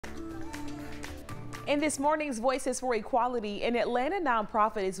In this morning's Voices for Equality, an Atlanta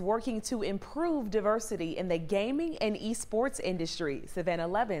nonprofit is working to improve diversity in the gaming and esports industry. Savannah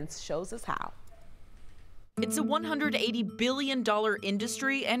Levins shows us how. It's a $180 billion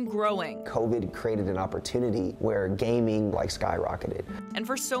industry and growing. COVID created an opportunity where gaming skyrocketed. And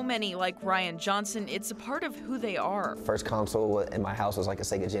for so many like Ryan Johnson, it's a part of who they are. First console in my house was a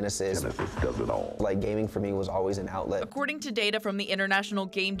Sega Genesis. Genesis does it all. Gaming for me was always an outlet. According to data from the International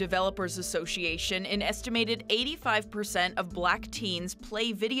Game Developers Association, an estimated 85% of black teens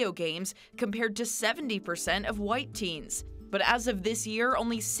play video games compared to 70% of white teens. But as of this year,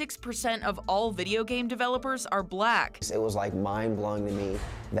 only 6% of all video game developers are black. It was mind-blowing to me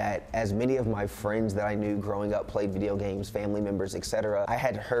that as many of my friends that I knew growing up played video games, family members, etc. I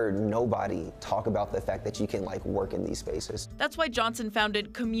had heard nobody talk about the fact that you can work in these spaces. That's why Johnson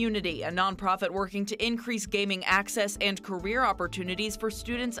founded Community, a nonprofit working to increase gaming access and career opportunities for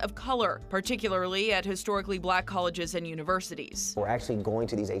students of color, particularly at historically black colleges and universities. We're actually going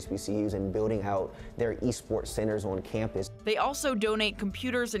to these HBCUs and building out their esports centers on campus. They also donate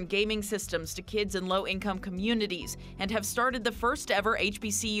computers and gaming systems to kids in low-income communities and have started the first ever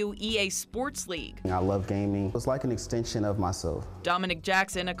HBCU EA Sports League. I love gaming. It's like an extension of myself. Dominic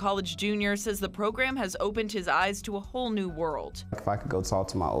Jackson, a college junior, says the program has opened his eyes to a whole new world. If I could go talk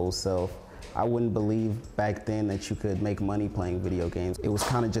to my old self, I wouldn't believe back then that you could make money playing video games. It was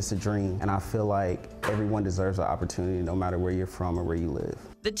kind of just a dream, and I feel like everyone deserves an opportunity no matter where you're from or where you live.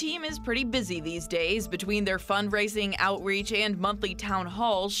 The team is pretty busy these days between their fundraising, outreach, and monthly town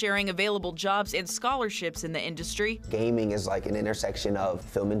halls sharing available jobs and scholarships in the industry. Gaming is an intersection of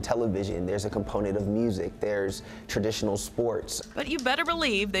film and television. There's a component of music. There's traditional sports. But you better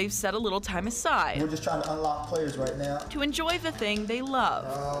believe they've set a little time aside. We're just trying to unlock players right now to enjoy the thing they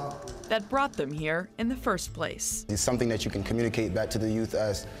love that brought them here in the first place. It's something that you can communicate back to the youth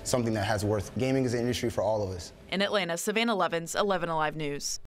as something that has worth. Gaming is an industry for all of us. In Atlanta, Savannah Levins, 11 Alive News.